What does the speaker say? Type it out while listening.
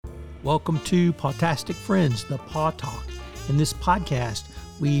Welcome to Pawtastic Friends, the Paw Talk. In this podcast,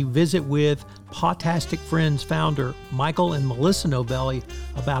 we visit with Pawtastic Friends founder Michael and Melissa Novelli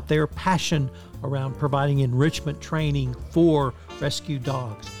about their passion around providing enrichment training for rescue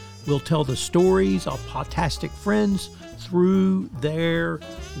dogs. We'll tell the stories of Pawtastic Friends through their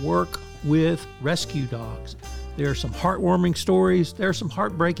work with rescue dogs. There are some heartwarming stories, there are some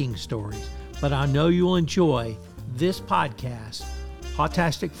heartbreaking stories, but I know you'll enjoy this podcast,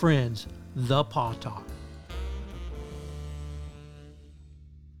 Pawtastic Friends, the Paw Talk.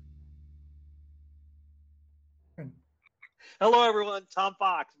 Hello, everyone. Tom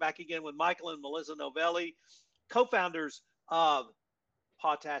Fox back again with Michael and Melissa Novelli, co-founders of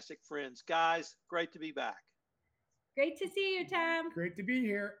Pawtastic Friends. Guys, great to be back. Great to see you, Tom. Great to be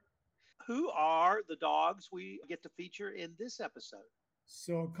here. Who are the dogs we get to feature in this episode?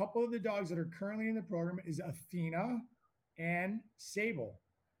 So a couple of the dogs that are currently in the program is Athena and Sable.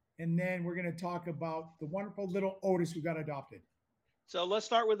 And then we're going to talk about the wonderful little Otis who got adopted. So let's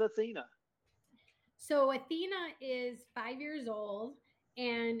start with Athena. So Athena is 5 years old,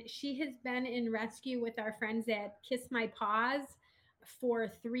 and she has been in rescue with our friends at Kiss My Paws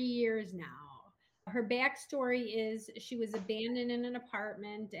for 3 years now. Her backstory is she was abandoned in an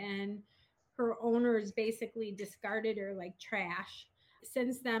apartment, and her owners basically discarded her like trash.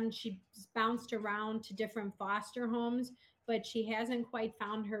 Since then, she's bounced around to different foster homes, but she hasn't quite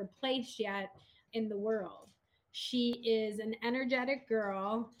found her place yet in the world. She is an energetic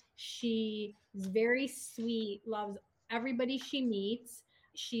girl. She is very sweet, loves everybody she meets.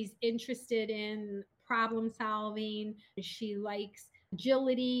 She's interested in problem solving. She likes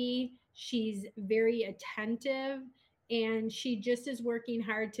agility. She's very attentive, and she just is working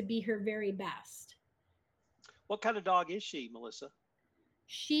hard to be her very best. What kind of dog is she, Melissa?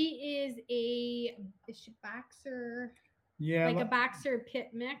 She is a boxer? Yeah. Like a boxer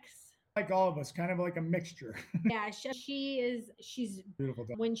pit mix. Like all of us, kind of like a mixture. Yeah, she's beautiful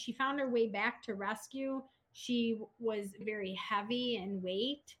dog. When she found her way back to rescue, she was very heavy in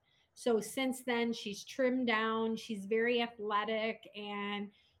weight. So since then, she's trimmed down. She's very athletic, and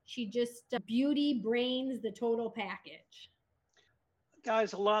she just beauty brains the total package.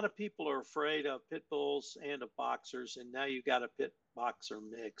 Guys, a lot of people are afraid of pit bulls and of boxers, and now you've got a pit boxer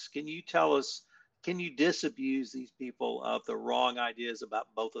mix. Can you tell us, can you disabuse these people of the wrong ideas about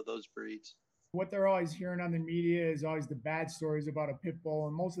both of those breeds? What they're always hearing on the media is always the bad stories about a pit bull.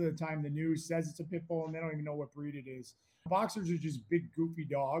 And most of the time the news says it's a pit bull and they don't even know what breed it is. Boxers are just big, goofy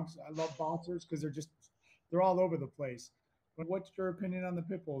dogs. I love boxers because they're all over the place. But what's your opinion on the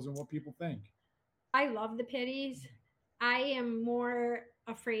pit bulls and what people think? I love the pitties. I am more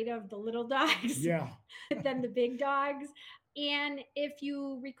afraid of the little dogs than the big dogs. And if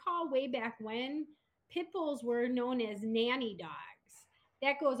you recall way back when, pit bulls were known as nanny dogs.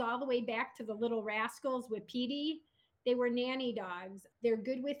 That goes all the way back to the Little Rascals with Petey. They were nanny dogs. They're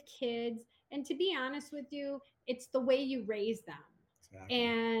good with kids. And to be honest with you, it's the way you raise them. Exactly.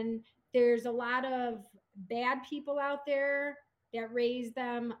 And there's a lot of bad people out there that raise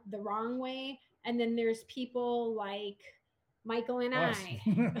them the wrong way. And then there's people like Michael and I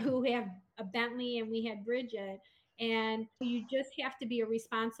who have a Bentley, and we had Bridget. And you just have to be a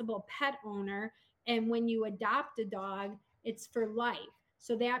responsible pet owner. And when you adopt a dog, it's for life.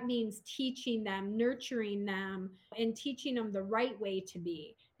 So that means teaching them, nurturing them, and teaching them the right way to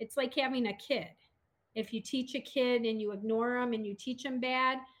be. It's like having a kid. If you teach a kid and you ignore them and you teach them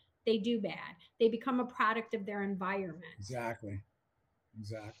bad, they do bad. They become a product of their environment. Exactly.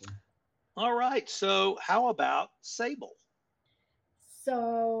 All right. So how about Sable?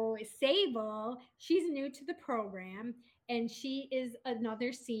 So Sable, she's new to the program, and she is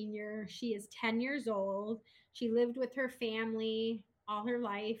another senior. She is 10 years old. She lived with her family all her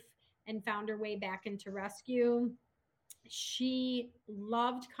life and found her way back into rescue. She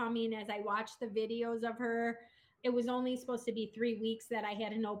loved coming. As I watched the videos of her, it was only supposed to be 3 weeks that I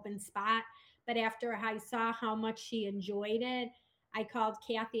had an open spot. But after I saw how much she enjoyed it, I called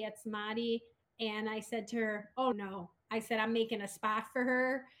Kathy at Smati and I said to her, oh no, I said, I'm making a spot for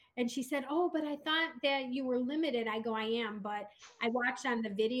her. And she said, oh, but I thought that you were limited. I go, I am, but I watched on the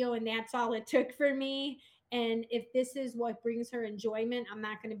video and that's all it took for me. And if this is what brings her enjoyment, I'm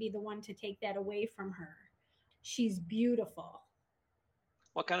not going to be the one to take that away from her. She's beautiful.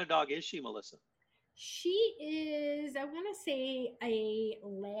 What kind of dog is she, Melissa? She is, I want to say, a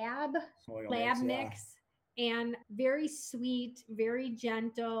lab mix. And very sweet, very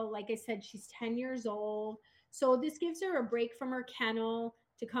gentle. Like I said, she's 10 years old. So this gives her a break from her kennel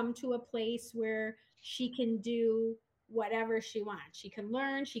to come to a place where she can do whatever she wants. She can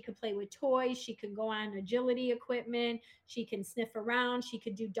learn, she can play with toys, she can go on agility equipment, she can sniff around, she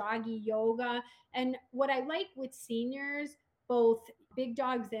could do doggy yoga. And what I like with seniors, both big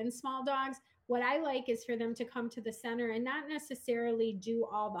dogs and small dogs, what I like is for them to come to the center and not necessarily do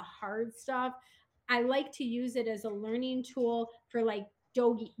all the hard stuff. I like to use it as a learning tool for like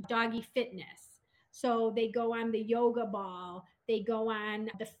doggy fitness. So they go on the yoga ball, they go on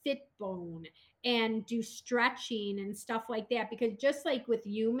the fit bone and do stretching and stuff like that. Because just like with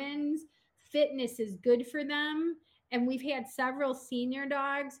humans, fitness is good for them. And we've had several senior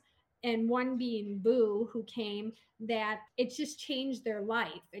dogs, and one being Boo, who came, that it's just changed their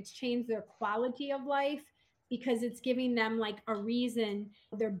life. It's changed their quality of life because it's giving them like a reason.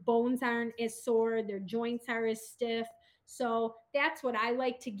 Their bones aren't as sore, their joints are as stiff. So that's what I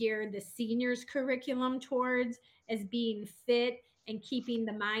like to gear the seniors curriculum towards, as being fit and keeping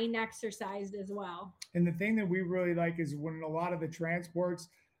the mind exercised as well. And the thing that we really like is when a lot of the transports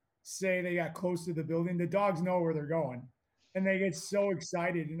say they got close to the building, the dogs know where they're going and they get so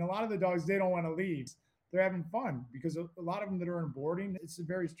excited. And a lot of the dogs, they don't want to leave. They're having fun because a lot of them that are in boarding, it's a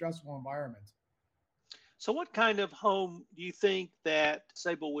very stressful environment. So what kind of home do you think that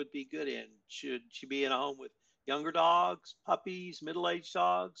Sable would be good in? Should she be in a home with younger dogs, puppies, middle-aged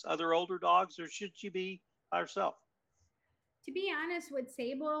dogs, other older dogs, or should she be by herself? To be honest with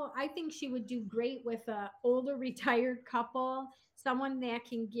Sable, I think she would do great with an older retired couple, someone that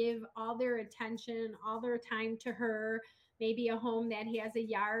can give all their attention, all their time to her. Maybe a home that has a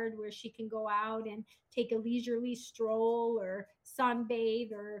yard where she can go out and take a leisurely stroll or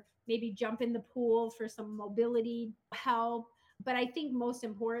sunbathe, or maybe jump in the pool for some mobility help. But I think most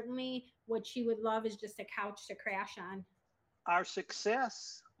importantly, what she would love is just a couch to crash on. Our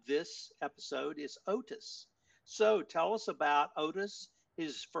success this episode is Otis. So tell us about Otis,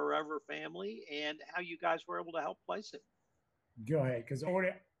 his forever family, and how you guys were able to help place him. Go ahead, because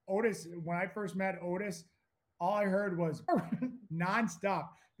Otis, when I first met Otis, all I heard was nonstop.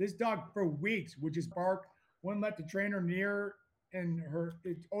 This dog for weeks would just bark, wouldn't let the trainer near, and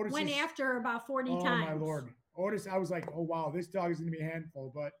Otis went after her about 40 times. Oh my Lord. Otis, I was like, oh wow, this dog is going to be a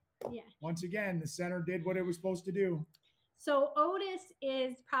handful. But yeah, once again, the center did what it was supposed to do. So Otis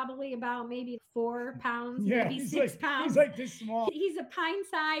is probably about maybe 4 pounds, maybe 6 pounds. He's like this small. He's a pint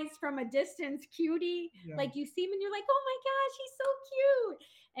size from a distance cutie. Yeah. Like you see him and you're like, oh my gosh, he's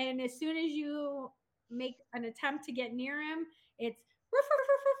so cute. And as soon as you make an attempt to get near him, it's roof, roof,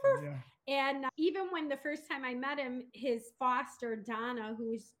 roof, roof. Yeah. And even when the first time I met him, his foster, Donna,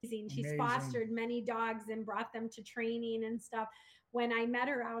 who's amazing, she's fostered many dogs and brought them to training and stuff. When I met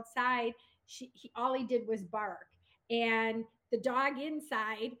her outside, all he did was bark. And the dog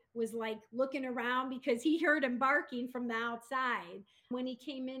inside was like looking around because he heard him barking from the outside. When he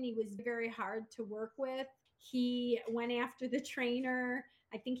came in, he was very hard to work with. He went after the trainer.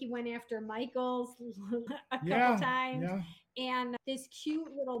 I think he went after Michael's a couple times. Yeah. And this cute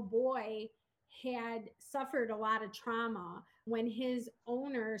little boy had suffered a lot of trauma. When his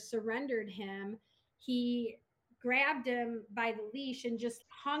owner surrendered him, he grabbed him by the leash and just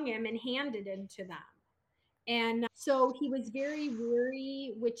hung him and handed him to them. And so he was very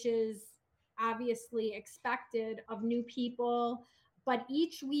weary, which is obviously expected of new people. But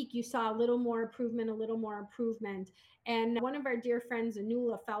each week you saw a little more improvement. And one of our dear friends,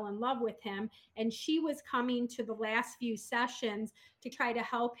 Anula, fell in love with him. And she was coming to the last few sessions to try to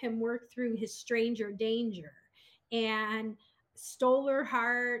help him work through his stranger danger. And stole her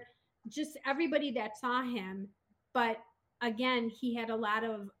heart, just everybody that saw him. But again, he had a lot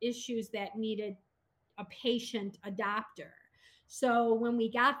of issues that needed a patient adopter. So when we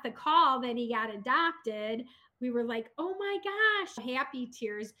got the call that he got adopted, we were like, oh my gosh, happy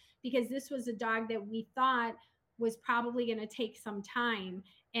tears, because this was a dog that we thought was probably going to take some time.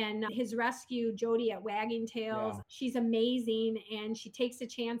 And his rescue, Jody at Wagging Tails, she's amazing. And she takes a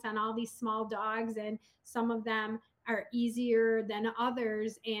chance on all these small dogs, and some of them are easier than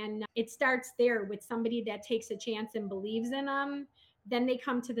others. And it starts there with somebody that takes a chance and believes in them. Then they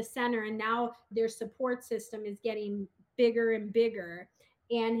come to the center, and now their support system is getting bigger and bigger.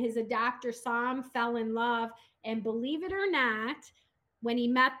 And his adopter saw him, fell in love, and believe it or not, when he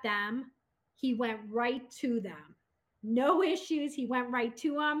met them, he went right to them. No issues. He went right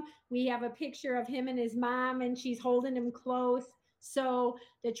to them. We have a picture of him and his mom, and she's holding him close. So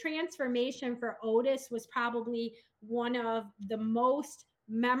the transformation for Otis was probably one of the most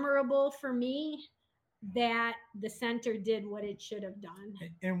memorable for me, that the center did what it should have done.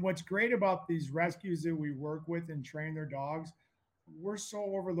 And what's great about these rescues that we work with and train their dogs, we're so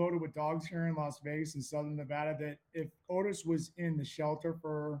overloaded with dogs here in Las Vegas and Southern Nevada that if Otis was in the shelter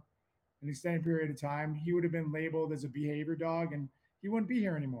for an extended period of time, he would have been labeled as a behavior dog and he wouldn't be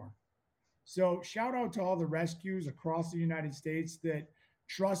here anymore. So shout out to all the rescues across the United States that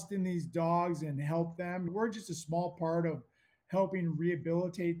trust in these dogs and help them. We're just a small part of helping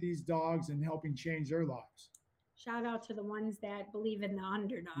rehabilitate these dogs and helping change their lives. Shout out to the ones that believe in the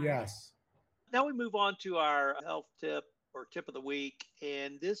underdog. Yes. Now we move on to our health tip or tip of the week.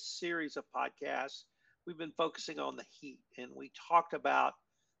 And this series of podcasts, we've been focusing on the heat. And we talked about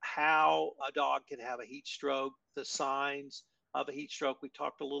how a dog can have a heat stroke, the signs of a heat stroke. We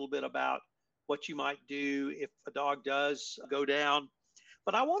talked a little bit about what you might do if a dog does go down.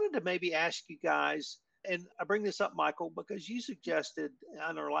 But I wanted to maybe ask you guys, and I bring this up, Michael, because you suggested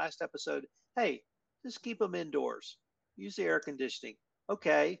on our last episode, hey, just keep them indoors, use the air conditioning.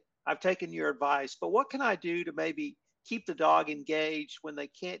 Okay, I've taken your advice, but what can I do to maybe keep the dog engaged when they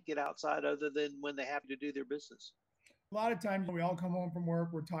can't get outside other than when they have to do their business? A lot of times we all come home from work,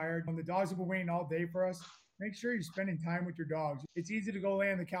 we're tired. When the dogs have been waiting all day for us, make sure you're spending time with your dogs. It's easy to go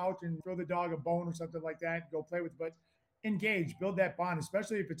lay on the couch and throw the dog a bone or something like that, go play with it, but engage, build that bond,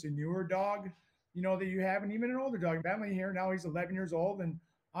 especially if it's a newer dog, that you have, and even an older dog. Bentley here, now he's 11 years old, and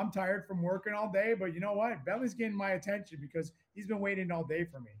I'm tired from working all day, but you know what? Bentley's getting my attention because he's been waiting all day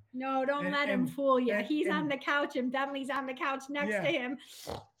for me. No, don't let him fool you. He's on the couch and Bentley's on the couch next to him.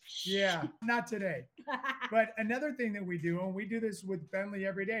 Yeah, not today. But another thing that we do, and we do this with Bentley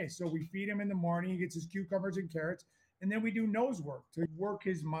every day. So we feed him in the morning. He gets his cucumbers and carrots. And then we do nose work to work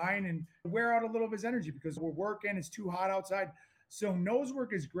his mind and wear out a little of his energy because we're working. It's too hot outside. So nose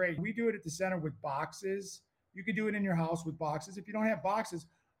work is great. We do it at the center with boxes. You could do it in your house with boxes. If you don't have boxes,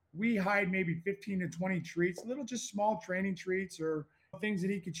 we hide maybe 15 to 20 treats, little just small training treats or things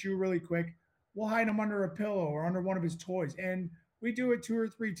that he could chew really quick. We'll hide them under a pillow or under one of his toys. And we do it 2 or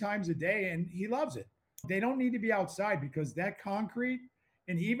 3 times a day, and he loves it. They don't need to be outside because that concrete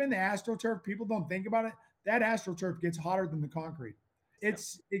and even the AstroTurf, people don't think about it, that AstroTurf gets hotter than the concrete.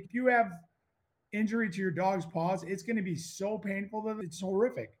 If you have injury to your dog's paws, it's going to be so painful that it's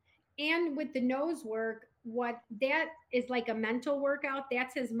horrific. And with the nose work, what that is like a mental workout,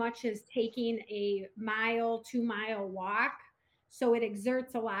 that's as much as taking a 2-mile walk. So it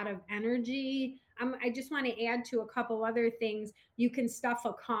exerts a lot of energy. I just want to add to a couple other things. You can stuff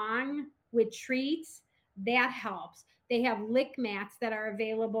a Kong with treats. That helps. They have lick mats that are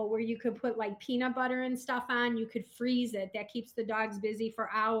available where you could put like peanut butter and stuff on. You could freeze it. That keeps the dogs busy for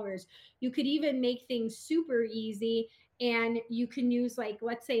hours. You could even make things super easy. And you can use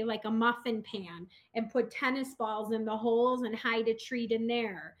let's say a muffin pan and put tennis balls in the holes and hide a treat in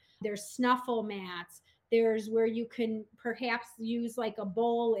there. There's snuffle mats. There's where you can perhaps use a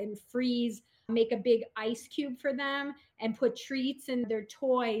bowl and freeze, make a big ice cube for them and put treats in their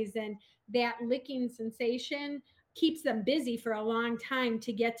toys. And that licking sensation keeps them busy for a long time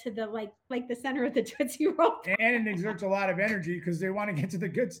to get to the the center of the Tootsie Roll. And it exerts a lot of energy because they want to get to the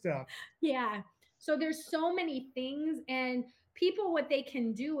good stuff. Yeah. So there's so many things, and people, what they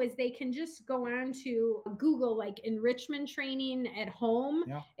can do is they can just go on to Google enrichment training at home,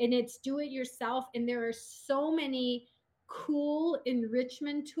 and it's do it yourself. And there are so many cool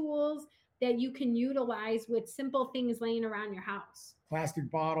enrichment tools that you can utilize with simple things laying around your house.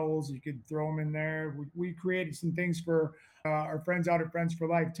 Plastic bottles, you could throw them in there. We created some things for our friends out at Friends for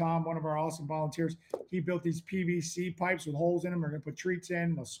Life. Tom, one of our awesome volunteers, he built these PVC pipes with holes in them. We're going to put treats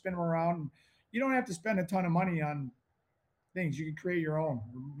in, they'll spin them around. And you don't have to spend a ton of money on things. You can create your own,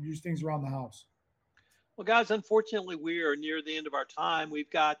 use things around the house. Well, guys, unfortunately, we are near the end of our time. We've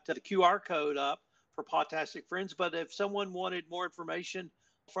got the QR code up for Pawtastic Friends, but if someone wanted more information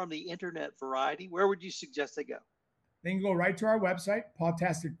from the internet variety, where would you suggest they go? They can go right to our website,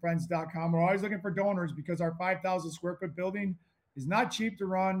 pawtasticfriends.com. We're always looking for donors because our 5,000 square foot building is not cheap to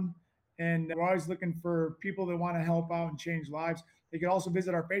run, and we're always looking for people that want to help out and change lives. They can also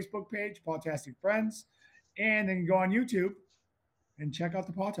visit our Facebook page, Pawtastic Friends, and they can go on YouTube and check out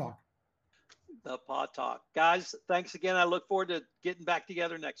the Paw Talk. The Paw Talk. Guys, thanks again. I look forward to getting back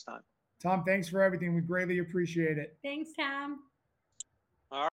together next time. Tom, thanks for everything. We greatly appreciate it. Thanks, Tom.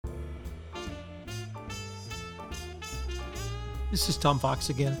 All right. This is Tom Fox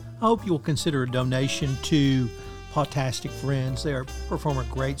again. I hope you will consider a donation to Pawtastic Friends. They perform a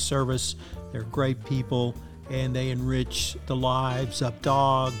great service. They're great people, and they enrich the lives of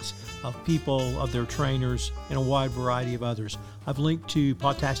dogs, of people, of their trainers, and a wide variety of others. I've linked to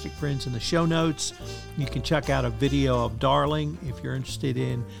Pawtastic Friends in the show notes. You can check out a video of Darling if you're interested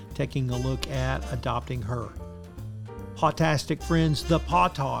in taking a look at adopting her. Pawtastic Friends, The Paw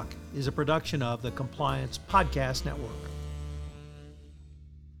Talk, is a production of the Compliance Podcast Network.